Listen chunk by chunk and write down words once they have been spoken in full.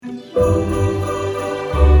It's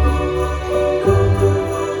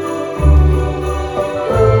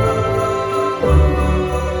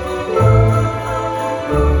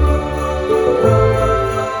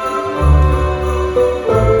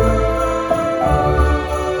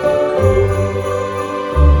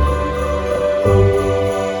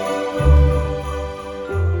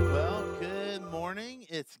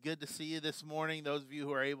good to see you this morning. Those of you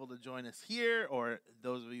who are able to join us here, or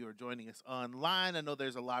those of you who are joining us online. I know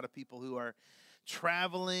there's a lot of people who are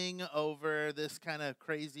traveling over this kind of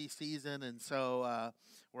crazy season, and so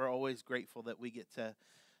we're always grateful that we get to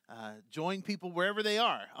join people wherever they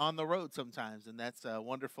are on the road sometimes, and that's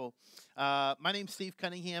wonderful. My name's Steve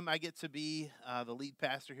Cunningham. I get to be the lead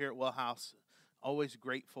pastor here at Wellhouse. Always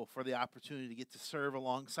grateful for the opportunity to get to serve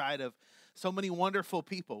alongside of so many wonderful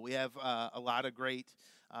people. We have a lot of great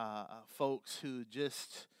folks who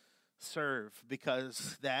just serve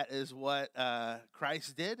because that is what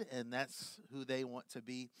Christ did, and that's who they want to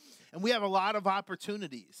be. And we have a lot of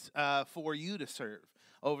opportunities for you to serve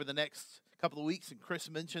over the next couple of weeks, and Chris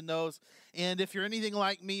mentioned those. And if you're anything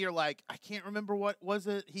like me, you're like, I can't remember what was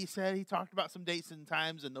it he said. He talked about some dates and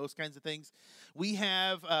times and those kinds of things. We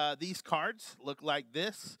have these cards look like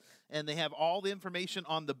this, and they have all the information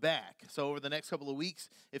on the back. So over the next couple of weeks,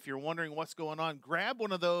 if you're wondering what's going on, grab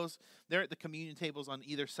one of those. They're at the communion tables on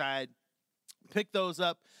either side. Pick those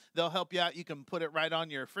up. They'll help you out. You can put it right on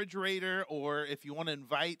your refrigerator, or if you want to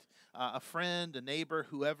invite a friend, a neighbor,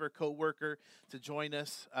 whoever, coworker to join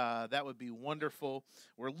us, that would be wonderful.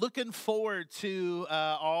 We're looking forward to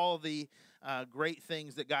all the great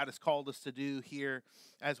things that God has called us to do here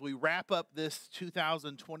as we wrap up this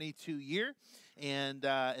 2022 year and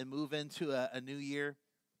move into a new year.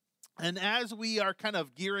 And as we are kind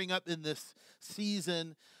of gearing up in this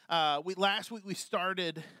season, last week we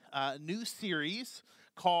started a new series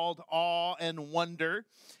called Awe and Wonder,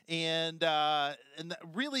 and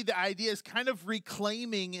really the idea is kind of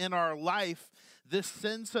reclaiming in our life this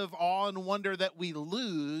sense of awe and wonder that we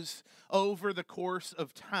lose over the course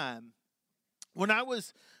of time. When I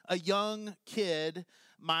was a young kid,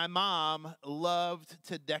 my mom loved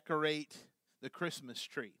to decorate the Christmas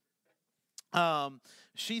tree.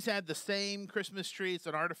 She's had the same Christmas tree. It's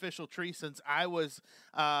an artificial tree since I was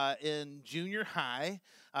in junior high.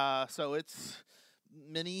 So it's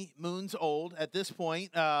many moons old at this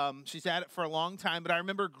point. She's had it for a long time, but I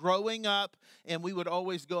remember growing up and we would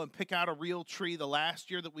always go and pick out a real tree. The last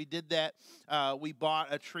year that we did that, we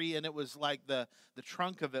bought a tree and it was like the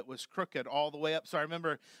trunk of it was crooked all the way up. So I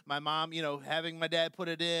remember my mom, having my dad put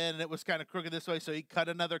it in, and it was kind of crooked this way. So he cut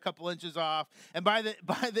another couple inches off. And by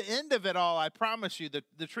the end of it all, I promise you that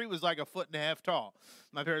the tree was like 1.5 feet tall.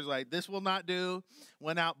 My parents were like, this will not do.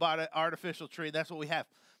 Went out, bought an artificial tree. That's what we have.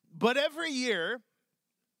 But every year,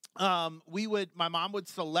 my mom would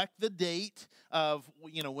select the date of,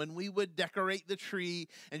 when we would decorate the tree,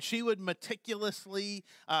 and she would meticulously,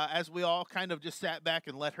 as we all kind of just sat back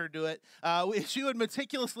and let her do it, she would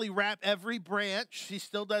meticulously wrap every branch. She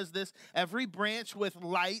still does this, every branch with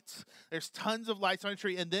lights. There's tons of lights on the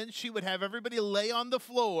tree. And then she would have everybody lay on the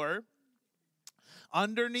floor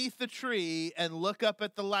underneath the tree and look up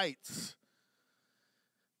at the lights.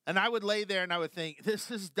 And I would lay there and I would think, this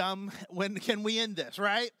is dumb. When can we end this,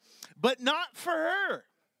 right? But not for her.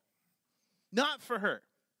 Not for her.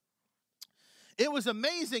 It was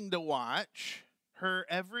amazing to watch her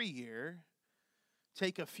every year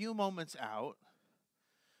take a few moments out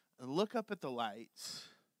and look up at the lights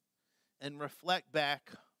and reflect back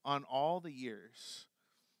on all the years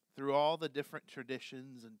through all the different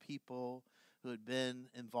traditions and people who had been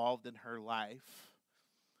involved in her life.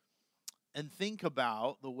 And think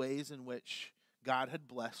about the ways in which God had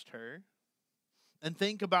blessed her. And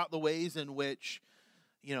think about the ways in which,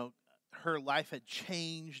 her life had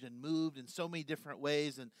changed and moved in so many different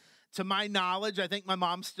ways. And to my knowledge, I think my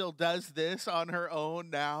mom still does this on her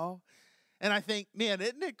own now. And I think, man,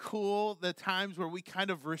 isn't it cool the times where we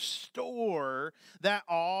kind of restore that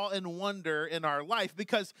awe and wonder in our life?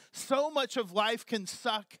 Because so much of life can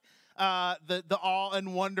suck the awe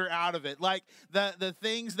and wonder out of it. Like the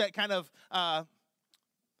things that kind of,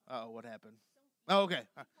 what happened? Oh, okay.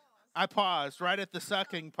 I paused right at the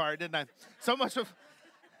sucking part, didn't I? So much of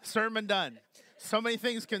sermon done. So many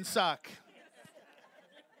things can suck.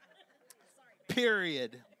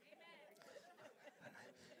 Period.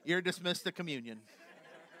 You're dismissed to communion.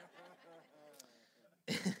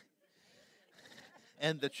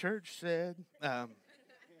 And the church said,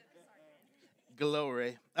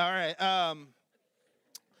 glory. All right.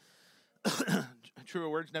 Truer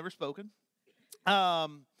words never spoken.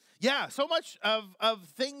 So much of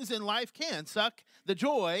things in life can suck the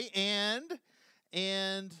joy and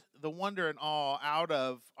the wonder and awe out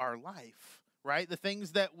of our life. Right? The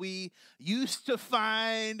things that we used to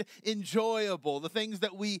find enjoyable, the things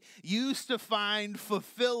that we used to find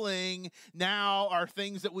fulfilling, now are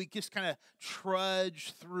things that we just kind of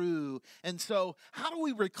trudge through. And so, how do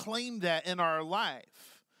we reclaim that in our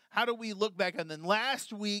life? How do we look back? And then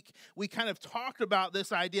last week, we kind of talked about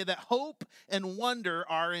this idea that hope and wonder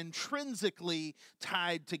are intrinsically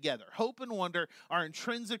tied together. Hope and wonder are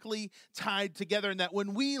intrinsically tied together, and that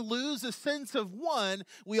when we lose a sense of one,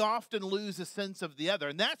 we often lose a sense of the other.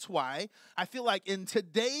 And that's why I feel like in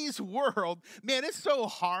today's world, man, it's so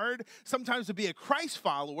hard sometimes to be a Christ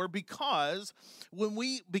follower, because when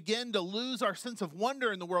we begin to lose our sense of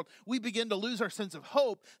wonder in the world, we begin to lose our sense of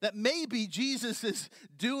hope that maybe Jesus is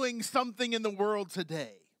doing something in the world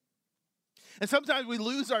today. And sometimes we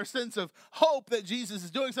lose our sense of hope that Jesus is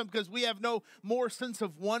doing something because we have no more sense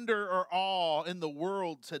of wonder or awe in the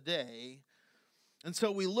world today. And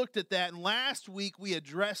so we looked at that, and last week we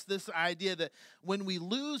addressed this idea that when we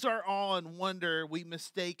lose our awe and wonder, we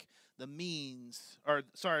mistake the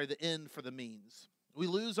end for the means. We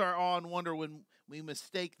lose our awe and wonder when we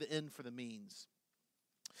mistake the end for the means.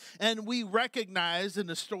 And we recognized in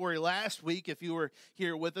the story last week, if you were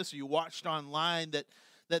here with us or you watched online,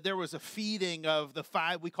 that there was a feeding of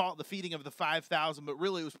we call it the feeding of the 5,000, but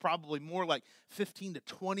really it was probably more like 15 to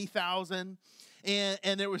 20,000.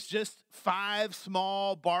 And there was just 5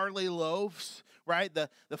 small barley loaves, right? The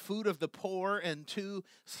food of the poor, and 2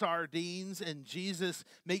 sardines. And Jesus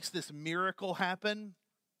makes this miracle happen.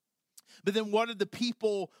 But then what did the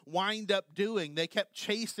people wind up doing? They kept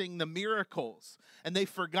chasing the miracles, and they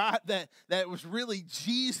forgot that it was really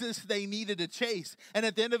Jesus they needed to chase. And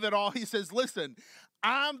at the end of it all, he says, listen,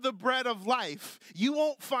 I'm the bread of life. You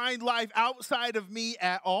won't find life outside of me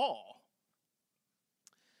at all.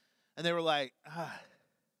 And they were like,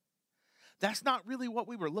 that's not really what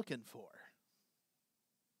we were looking for.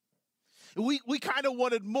 We kind of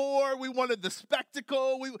wanted more. We wanted the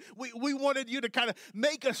spectacle. We wanted you to kind of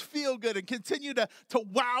make us feel good and continue to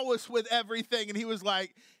wow us with everything. And he was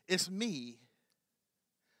like, it's me.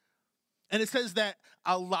 And it says that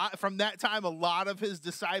from that time, a lot of his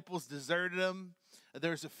disciples deserted him.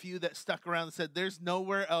 There's a few that stuck around and said, there's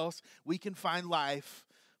nowhere else we can find life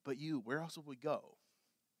but you. Where else will we go?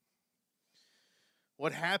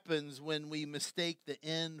 What happens when we mistake the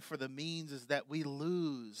end for the means is that we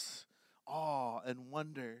lose awe and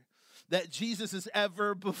wonder that Jesus is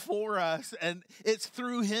ever before us, and it's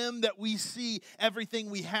through him that we see everything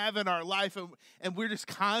we have in our life, and we're just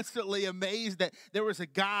constantly amazed that there was a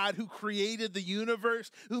God who created the universe,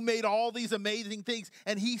 who made all these amazing things,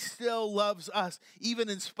 and he still loves us even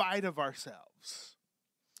in spite of ourselves.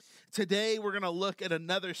 Today, we're going to look at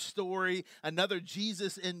another story, another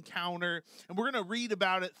Jesus encounter, and we're going to read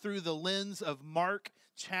about it through the lens of Mark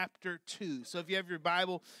chapter 2. So if you have your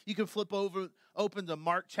Bible, you can open to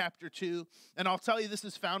Mark chapter 2. And I'll tell you, this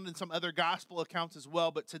is found in some other gospel accounts as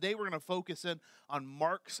well, but today we're going to focus in on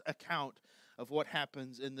Mark's account of what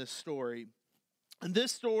happens in this story. And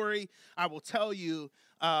this story, I will tell you,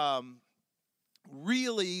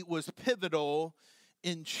 really was pivotal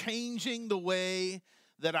in changing the way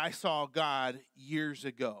that I saw God years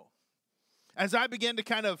ago. As I began to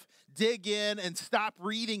kind of dig in and stop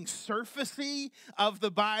reading surfacey of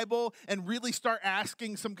the Bible and really start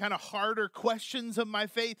asking some kind of harder questions of my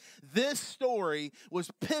faith, this story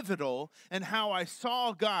was pivotal in how I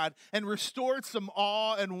saw God and restored some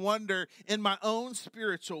awe and wonder in my own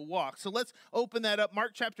spiritual walk. So let's open that up.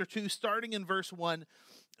 Mark chapter 2, starting in verse 1.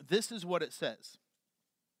 This is what it says.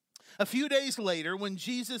 A few days later, when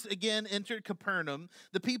Jesus again entered Capernaum,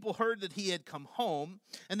 the people heard that he had come home,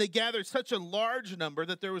 and they gathered such a large number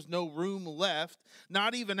that there was no room left,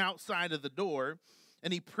 not even outside of the door,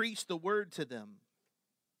 and he preached the word to them.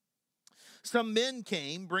 Some men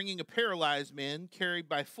came, bringing a paralyzed man, carried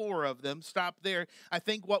by 4 of them. Stop there. I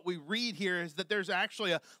think what we read here is that there's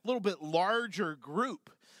actually a little bit larger group.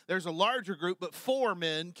 There's a larger group, but 4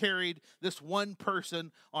 men carried this one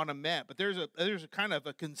person on a mat. But there's a kind of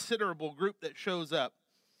a considerable group that shows up.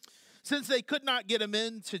 Since they could not get him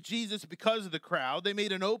into Jesus because of the crowd, they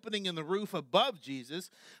made an opening in the roof above Jesus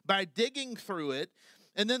by digging through it,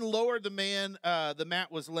 and then lowered the man the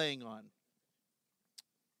mat was laying on.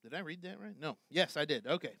 Did I read that right? No. Yes, I did.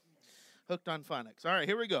 Okay. Hooked on phonics. All right,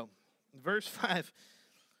 here we go. Verse 5.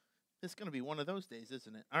 It's going to be one of those days,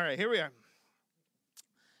 isn't it? All right, here we are.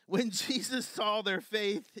 When Jesus saw their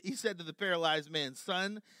faith, he said to the paralyzed man,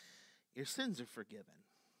 "Son, your sins are forgiven."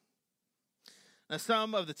 Now,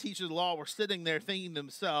 some of the teachers of the law were sitting there thinking to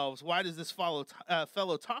themselves, why does this fellow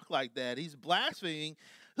talk like that? He's blaspheming.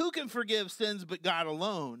 Who can forgive sins but God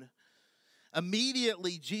alone?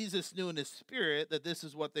 Immediately, Jesus knew in his spirit that this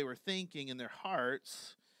is what they were thinking in their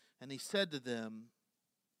hearts. And he said to them,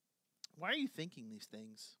 why are you thinking these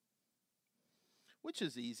things? Which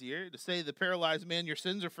is easier, to say to the paralyzed man, your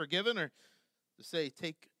sins are forgiven, or to say,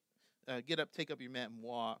 get up, take up your mat, and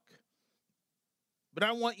walk? But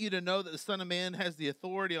I want you to know that the Son of Man has the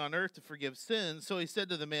authority on earth to forgive sins. So he said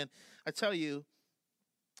to the man, I tell you,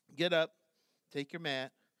 get up, take your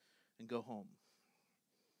mat, and go home.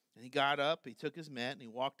 And he got up, he took his mat, and he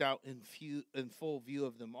walked out in full view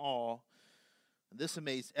of them all. And this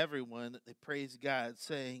amazed everyone that they praised God,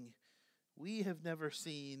 saying, we have never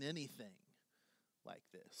seen anything like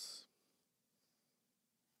this.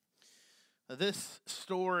 Now, this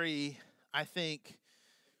story, I think,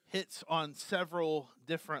 hits on several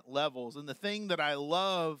different levels. And the thing that I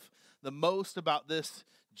love the most about this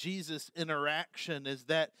Jesus interaction is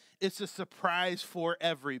that it's a surprise for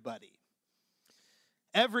everybody.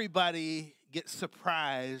 Everybody gets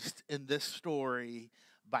surprised in this story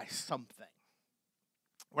by something,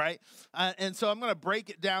 right? And so I'm going to break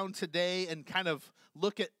it down today and kind of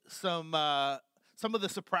look at some of the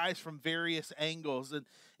surprise from various angles. And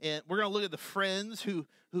we're going to look at the friends who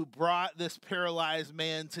brought this paralyzed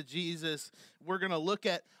man to Jesus. We're going to look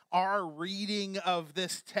at our reading of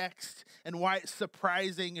this text and why it's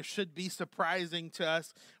surprising, it should be surprising to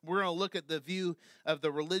us. We're going to look at the view of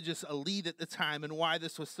the religious elite at the time and why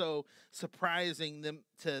this was so surprising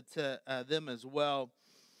to them as well.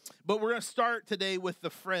 But we're going to start today with the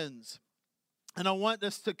friends. And I want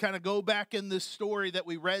us to kind of go back in this story that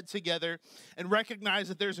we read together and recognize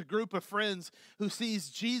that there's a group of friends who sees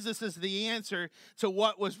Jesus as the answer to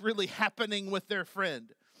what was really happening with their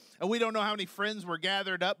friend. And we don't know how many friends were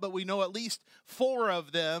gathered up, but we know at least 4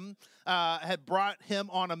 of them had brought him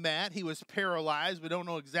on a mat. He was paralyzed. We don't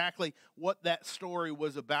know exactly what that story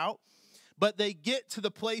was about. But they get to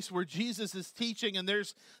the place where Jesus is teaching, and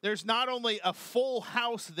there's not only a full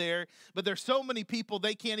house there, but there's so many people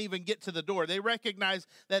they can't even get to the door. They recognize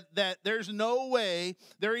that there's no way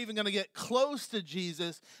they're even going to get close to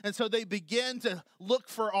Jesus, and so they begin to look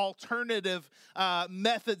for alternative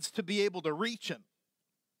methods to be able to reach him.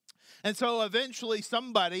 And so eventually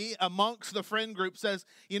somebody amongst the friend group says,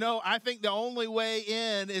 I think the only way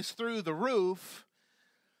in is through the roof.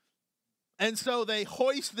 And so they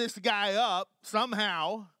hoist this guy up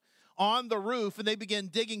somehow on the roof, and they begin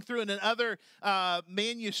digging through. And in other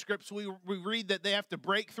manuscripts, we read that they have to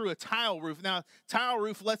break through a tile roof. Now, tile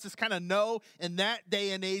roof lets us kind of know in that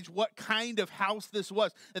day and age what kind of house this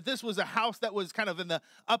was. That this was a house that was kind of in the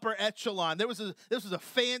upper echelon. This was a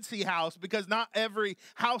fancy house because not every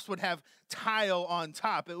house would have tile on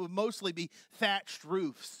top. It would mostly be thatched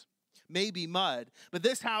roofs. Maybe mud, but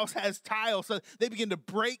this house has tile, so they begin to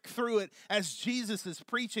break through it as Jesus is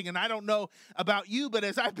preaching. And I don't know about you, but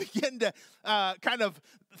as I begin to kind of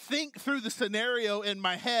think through the scenario in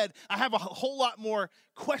my head, I have a whole lot more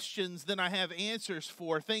questions than I have answers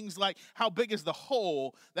for. Things like, how big is the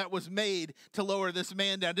hole that was made to lower this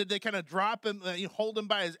man down? Did they kind of drop him, hold him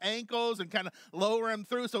by his ankles and kind of lower him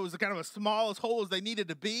through so it was kind of as small as hole as they needed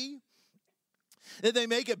to be? Did they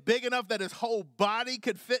make it big enough that his whole body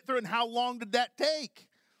could fit through? And how long did that take?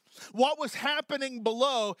 What was happening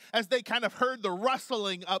below as they kind of heard the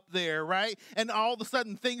rustling up there, right? And all of a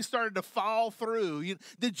sudden things started to fall through.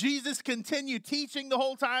 Did Jesus continue teaching the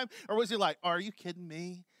whole time? Or was he like, are you kidding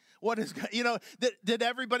me? What is, did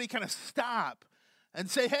everybody kind of stop and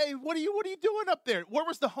say, hey, what are you doing up there? Where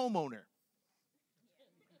was the homeowner?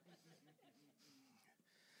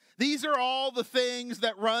 These are all the things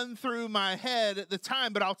that run through my head at the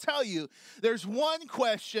time, but I'll tell you, there's one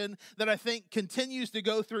question that I think continues to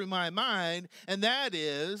go through my mind, and that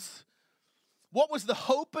is, what was the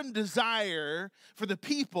hope and desire for the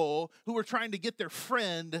people who were trying to get their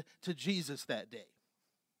friend to Jesus that day?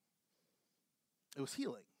 It was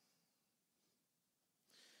healing.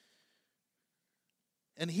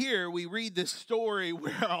 And here we read this story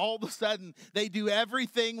where all of a sudden they do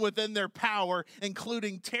everything within their power,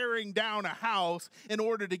 including tearing down a house in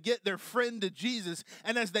order to get their friend to Jesus.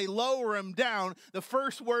 And as they lower him down, the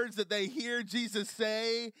first words that they hear Jesus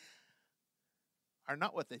say are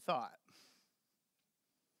not what they thought.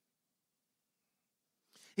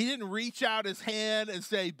 He didn't reach out his hand and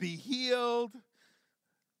say, be healed.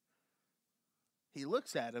 He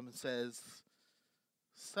looks at him and says,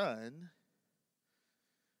 son,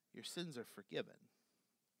 your sins are forgiven.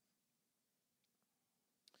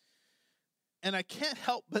 And I can't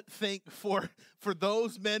help but think for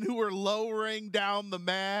those men who were lowering down the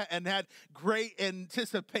mat and had great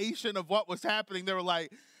anticipation of what was happening, they were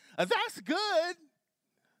like, that's good.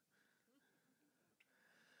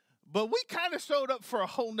 But we kind of showed up for a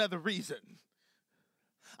whole nother reason.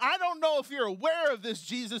 I don't know if you're aware of this,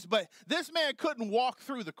 Jesus, but this man couldn't walk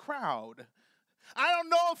through the crowd. I don't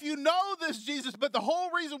know if you know this, Jesus, but the whole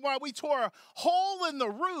reason why we tore a hole in the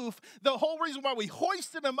roof, the whole reason why we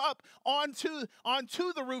hoisted him up onto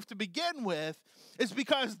the roof to begin with, is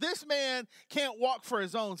because this man can't walk for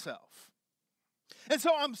his own self. And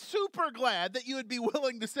so I'm super glad that you would be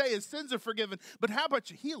willing to say his sins are forgiven, but how about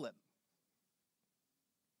you heal him?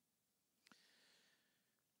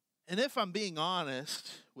 And if I'm being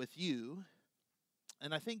honest with you,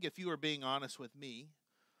 and I think if you are being honest with me,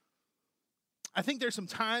 I think there's some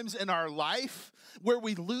times in our life where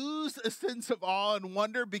we lose a sense of awe and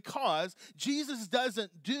wonder because Jesus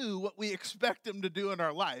doesn't do what we expect him to do in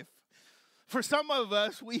our life. For some of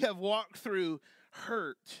us, we have walked through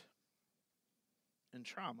hurt and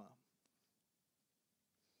trauma.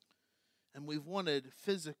 And we've wanted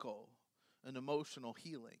physical and emotional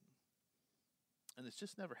healing. And it's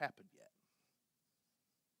just never happened yet.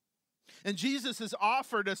 And Jesus has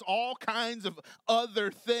offered us all kinds of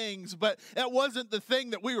other things, but that wasn't the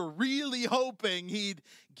thing that we were really hoping he'd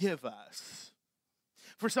give us.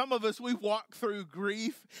 For some of us, we've walked through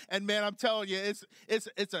grief, and man, I'm telling you,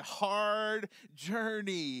 it's a hard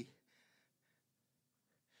journey.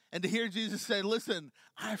 And to hear Jesus say, listen,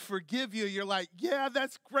 I forgive you, you're like, yeah,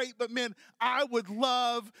 that's great, but man, I would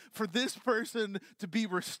love for this person to be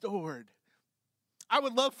restored. I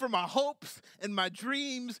would love for my hopes and my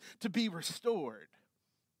dreams to be restored.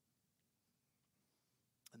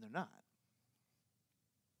 And they're not.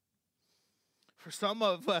 For some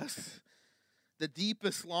of us, the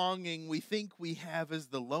deepest longing we think we have is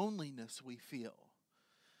the loneliness we feel.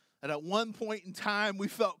 And at one point in time, we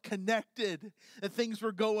felt connected and things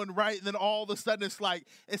were going right. And then all of a sudden, it's like,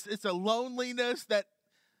 it's a loneliness that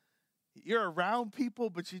you're around people,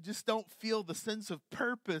 but you just don't feel the sense of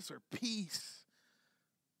purpose or peace.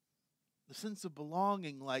 The sense of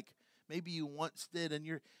belonging like maybe you once did, and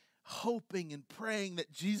you're hoping and praying that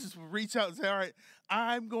Jesus will reach out and say, all right,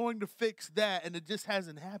 I'm going to fix that, and it just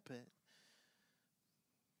hasn't happened.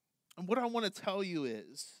 And what I want to tell you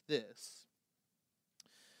is this,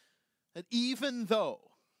 that even though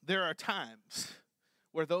there are times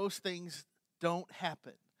where those things don't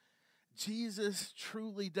happen, Jesus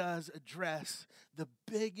truly does address the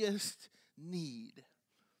biggest need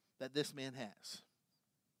that this man has.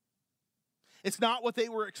 It's not what they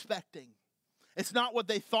were expecting. It's not what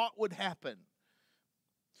they thought would happen.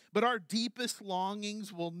 But our deepest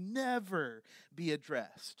longings will never be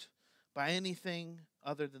addressed by anything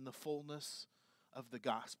other than the fullness of the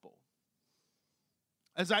gospel.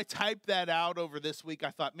 As I typed that out over this week,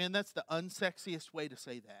 I thought, man, that's the unsexiest way to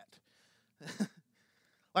say that.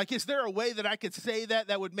 Like, is there a way that I could say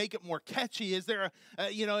that would make it more catchy? Is there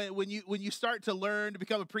when you start to learn to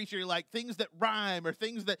become a preacher, you're like things that rhyme or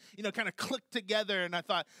things that, kind of click together. And I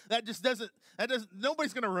thought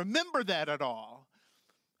nobody's going to remember that at all.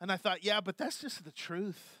 And I thought, yeah, but that's just the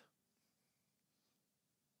truth.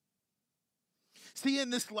 See,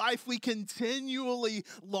 in this life, we continually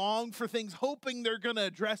long for things, hoping they're going to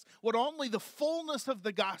address what only the fullness of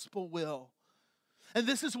the gospel will. And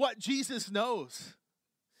this is what Jesus knows.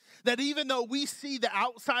 That even though we see the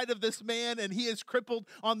outside of this man and he is crippled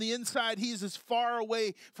on the inside, he is as far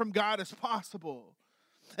away from God as possible.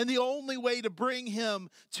 And the only way to bring him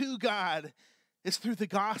to God is through the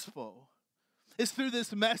gospel. It's through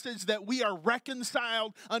this message that we are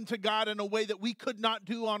reconciled unto God in a way that we could not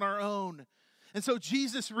do on our own. And so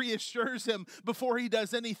Jesus reassures him before he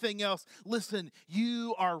does anything else, listen,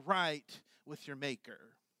 you are right with your Maker.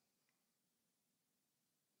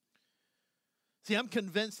 See, I'm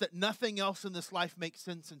convinced that nothing else in this life makes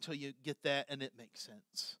sense until you get that and it makes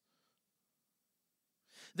sense.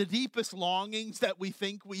 The deepest longings that we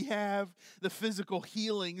think we have, the physical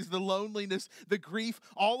healings, the loneliness, the grief,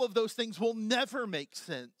 all of those things will never make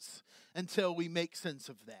sense until we make sense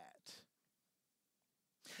of that.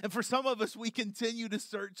 And for some of us, we continue to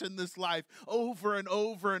search in this life over and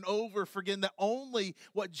over and over, forgetting that only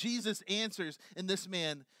what Jesus answers in this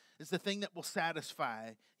man is the thing that will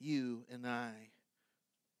satisfy you and I.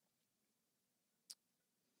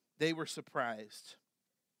 They were surprised.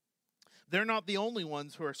 They're not the only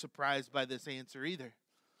ones who are surprised by this answer either.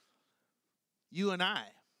 You and I,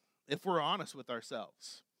 if we're honest with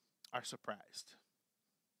ourselves, are surprised.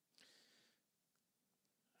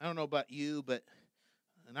 I don't know about you, but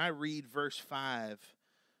when I read verse 5,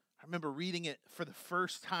 I remember reading it for the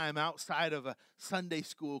first time outside of a Sunday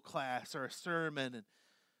school class or a sermon,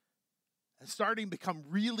 starting to become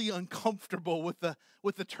really uncomfortable with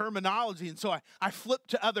the terminology. And so I flipped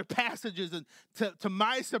to other passages, and to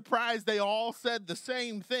my surprise, they all said the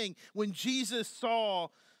same thing. When Jesus saw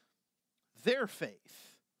their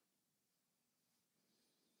faith,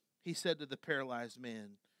 he said to the paralyzed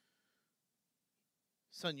man,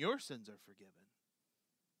 "Son, your sins are forgiven."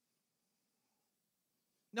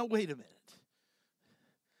 Now, wait a minute.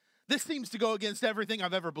 This seems to go against everything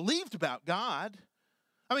I've ever believed about God.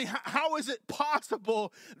 I mean, how is it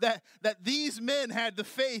possible that these men had the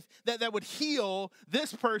faith that would heal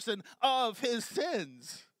this person of his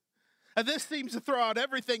sins? And this seems to throw out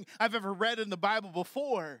everything I've ever read in the Bible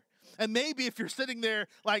before. And maybe if you're sitting there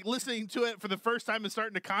like listening to it for the first time and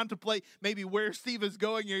starting to contemplate maybe where Steve is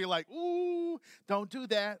going, you're like, ooh, don't do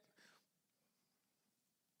that.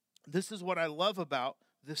 This is what I love about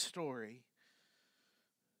this story.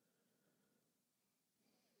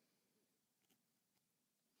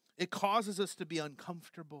 It causes us to be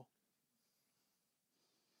uncomfortable.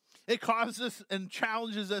 It causes us and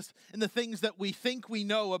challenges us in the things that we think we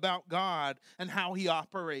know about God and how he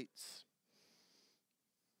operates.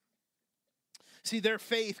 See, their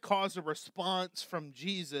faith caused a response from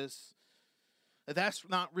Jesus. That's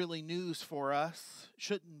not really news for us.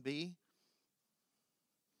 Shouldn't be.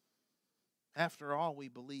 After all, we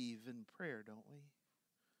believe in prayer, don't we?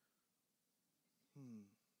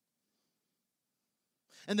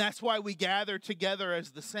 And that's why we gather together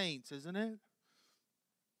as the saints, isn't it?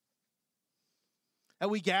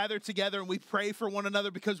 And we gather together and we pray for one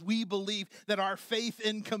another because we believe that our faith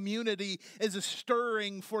in community is a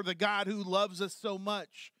stirring for the God who loves us so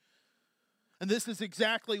much. And this is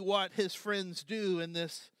exactly what his friends do in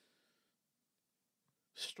this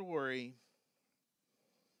story.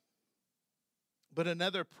 But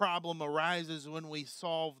another problem arises when we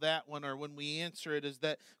solve that one, or when we answer it, is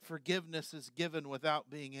that forgiveness is given without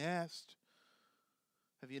being asked.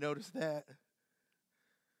 Have you noticed that?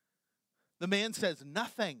 The man says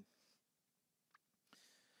nothing.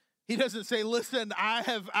 He doesn't say, "Listen, I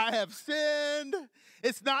have sinned.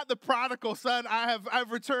 It's not the prodigal son.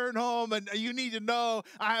 I've returned home, and you need to know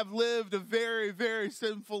I have lived a very, very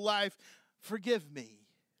sinful life. Forgive me."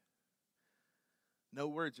 No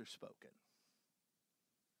words are spoken.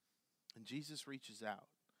 And Jesus reaches out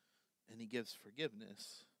and he gives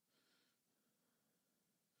forgiveness.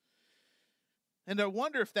 And I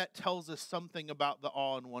wonder if that tells us something about the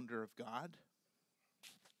awe and wonder of God.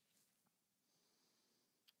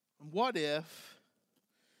 What if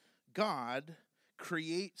God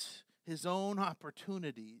creates his own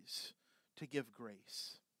opportunities to give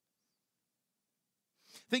grace?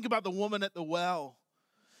 Think about the woman at the well.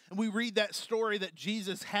 And we read that story that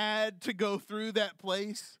Jesus had to go through that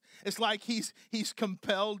place. It's like he's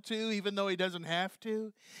compelled to, even though he doesn't have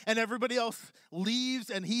to. And everybody else leaves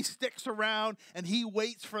and he sticks around and he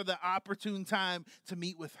waits for the opportune time to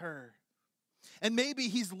meet with her. And maybe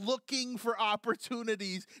he's looking for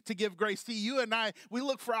opportunities to give grace. See, you and I, we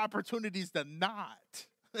look for opportunities to not.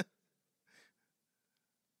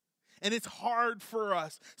 And it's hard for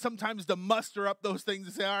us sometimes to muster up those things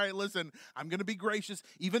and say, all right, listen, I'm going to be gracious,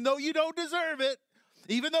 even though you don't deserve it,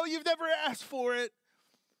 even though you've never asked for it,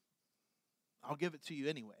 I'll give it to you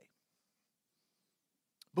anyway.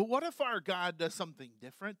 But what if our God does something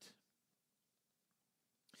different?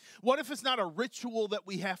 What if it's not a ritual that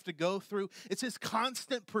we have to go through? It's his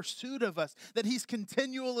constant pursuit of us, that he's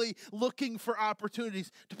continually looking for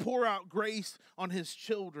opportunities to pour out grace on his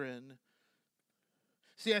children.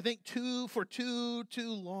 See, I think for too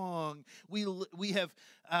long, we have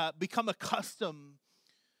become accustomed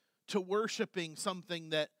to worshiping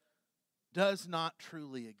something that does not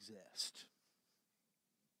truly exist.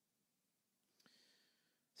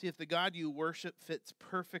 See, if the God you worship fits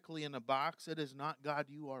perfectly in a box, it is not God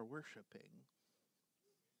you are worshiping.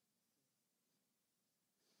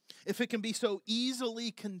 If it can be so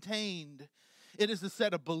easily contained, it is a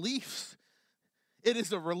set of beliefs. It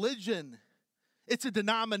is a religion. It's a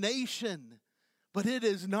denomination, but it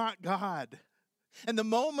is not God. And the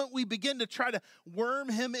moment we begin to try to worm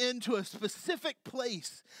him into a specific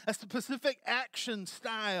place, a specific action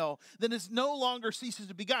style, then it no longer ceases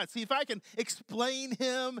to be God. See, if I can explain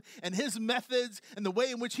him and his methods and the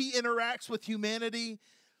way in which he interacts with humanity,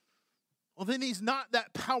 well, then he's not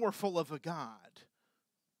that powerful of a God.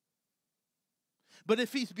 But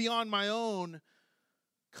if he's beyond my own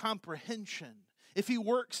comprehension, if he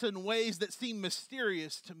works in ways that seem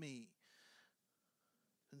mysterious to me,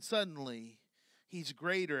 then suddenly he's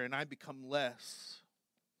greater and I become less.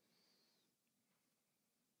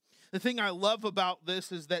 The thing I love about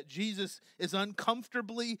this is that Jesus is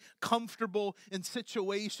uncomfortably comfortable in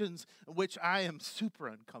situations in which I am super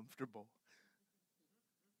uncomfortable.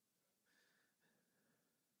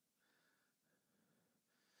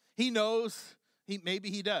 He knows,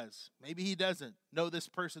 maybe he does, maybe he doesn't know this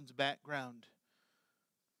person's background.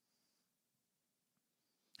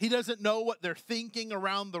 He doesn't know what they're thinking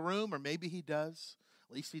around the room, or maybe he does.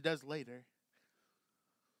 At least he does later.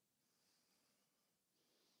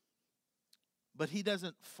 But he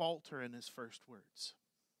doesn't falter in his first words.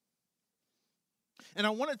 And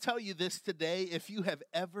I want to tell you this today. If you have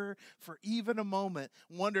ever, for even a moment,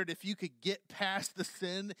 wondered if you could get past the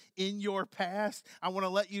sin in your past, I want to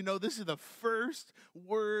let you know this is the first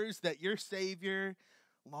words that your Savior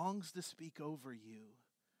longs to speak over you.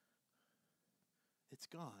 It's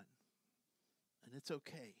gone, and it's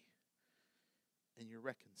okay, and you're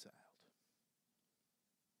reconciled.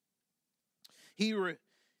 He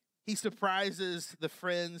surprises the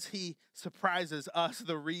friends. He surprises us,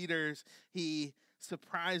 the readers. He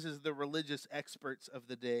surprises the religious experts of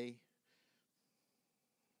the day.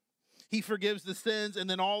 He forgives the sins, and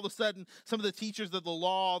then all of a sudden, some of the teachers of the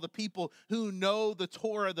law, the people who know the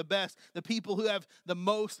Torah the best, the people who have the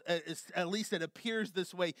most, at least it appears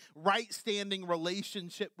this way, right-standing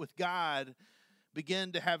relationship with God,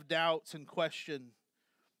 begin to have doubts and question,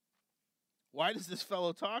 why does this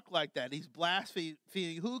fellow talk like that? He's blaspheming.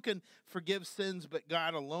 Who can forgive sins but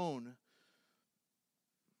God alone?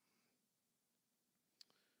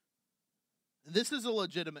 This is a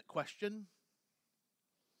legitimate question.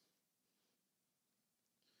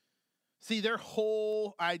 See, their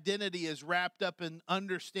whole identity is wrapped up in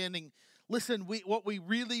understanding, listen, what we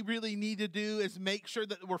really, really need to do is make sure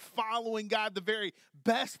that we're following God the very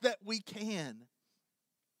best that we can.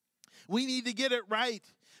 We need to get it right.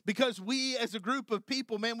 Because we as a group of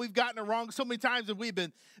people, man, we've gotten it wrong so many times,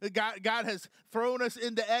 and God has thrown us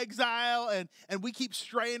into exile, and we keep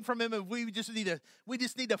straying from him, and we just need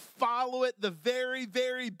to follow it the very,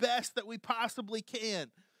 very best that we possibly can.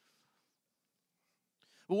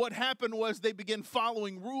 But what happened was they began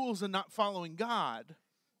following rules and not following God.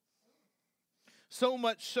 So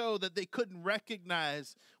much so that they couldn't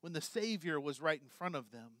recognize when the Savior was right in front of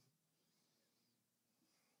them.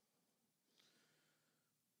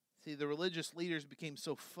 See, the religious leaders became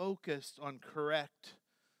so focused on correct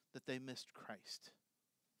that they missed Christ.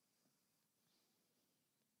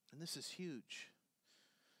 And this is huge.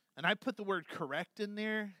 And I put the word correct in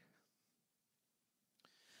there,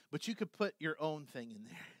 but you could put your own thing in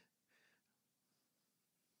there.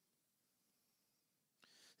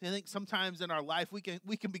 See, I think sometimes in our life we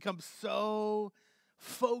can become so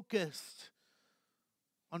focused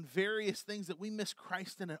on various things that we miss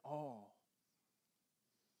Christ in it all.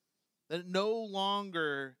 That it no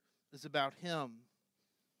longer is about him.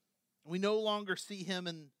 We no longer see him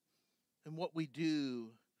in what we do,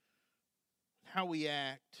 how we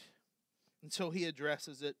act. And so he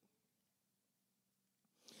addresses it.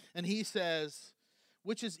 And he says,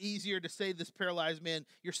 which is easier to say to this paralyzed man,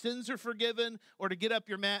 your sins are forgiven, or to get up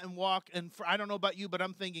your mat and walk? And I don't know about you, but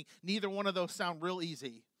I'm thinking neither one of those sound real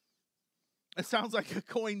easy. It sounds like a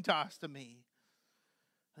coin toss to me.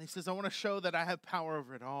 And he says, I want to show that I have power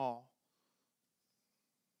over it all.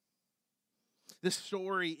 This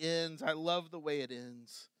story ends. I love the way it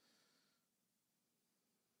ends.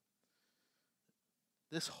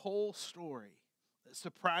 This whole story that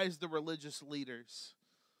surprised the religious leaders,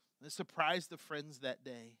 that surprised the friends that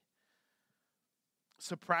day,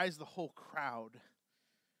 surprised the whole crowd.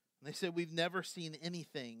 And they said, we've never seen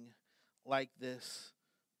anything like this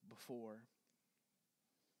before.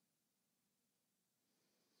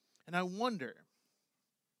 And I wonder,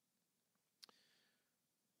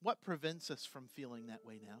 what prevents us from feeling that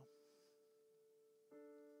way now?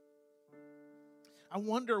 I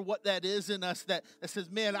wonder what that is in us that says,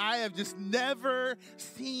 man, I have just never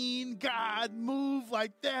seen God move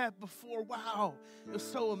like that before. Wow, it was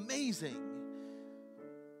so amazing.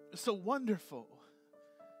 It was so wonderful.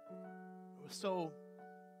 It was so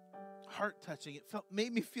heart-touching. It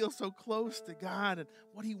made me feel so close to God and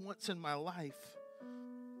what he wants in my life.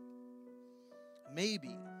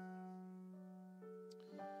 Maybe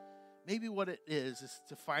what it is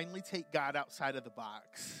to finally take God outside of the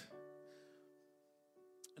box.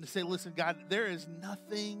 And to say, listen, God, there is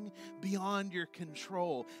nothing beyond your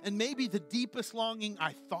control. And maybe the deepest longing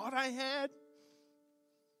I thought I had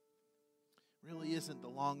really isn't the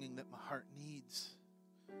longing that my heart needs.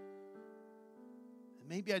 And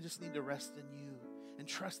maybe I just need to rest in you and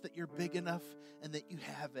trust that you're big enough and that you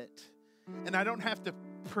have it. And I don't have to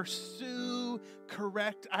pursue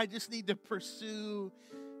correct. I just need to pursue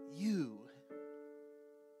you.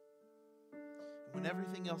 When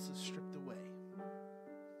everything else is stripped away,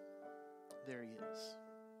 there he is.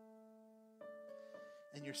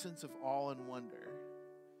 And your sense of awe and wonder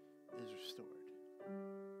is restored.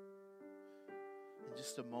 And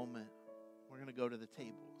just a moment, we're going to go to the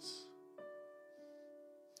tables.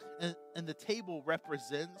 And the table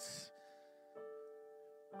represents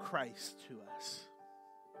Christ to us.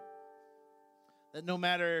 That no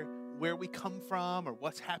matter where we come from or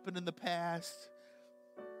what's happened in the past,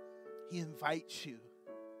 he invites you.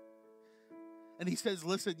 And he says,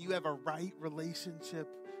 listen, you have a right relationship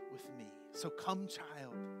with me. So come,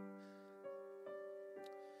 child.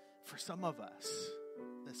 For some of us,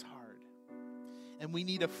 that's hard. And we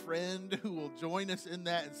need a friend who will join us in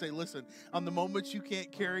that and say, listen, on the moments you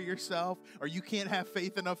can't carry yourself or you can't have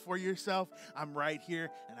faith enough for yourself, I'm right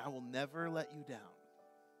here and I will never let you down.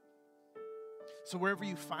 So wherever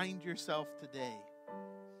you find yourself today,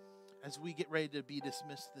 as we get ready to be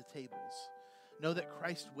dismissed to the tables, know that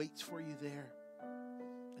Christ waits for you there.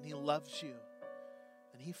 And he loves you.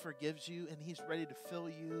 And he forgives you. And he's ready to fill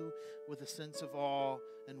you with a sense of awe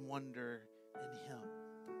and wonder in him.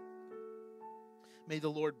 May the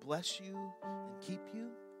Lord bless you and keep you.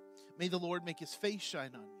 May the Lord make his face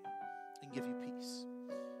shine on you and give you peace.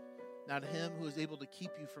 Now to him who is able to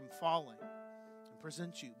keep you from falling and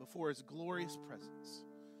present you before his glorious presence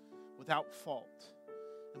without fault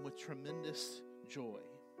and with tremendous joy.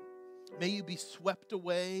 May you be swept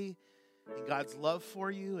away in God's love for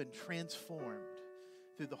you and transformed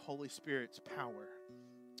through the Holy Spirit's power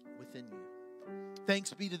within you.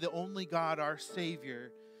 Thanks be to the only God, our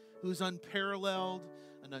Savior, who is unparalleled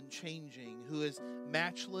and unchanging, who is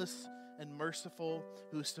matchless and merciful,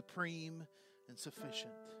 who is supreme and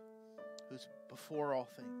sufficient, who is before all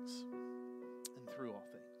things and through all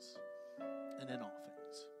things and in all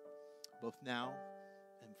things, both now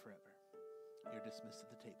and forever. You're dismissed at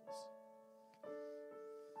the tables.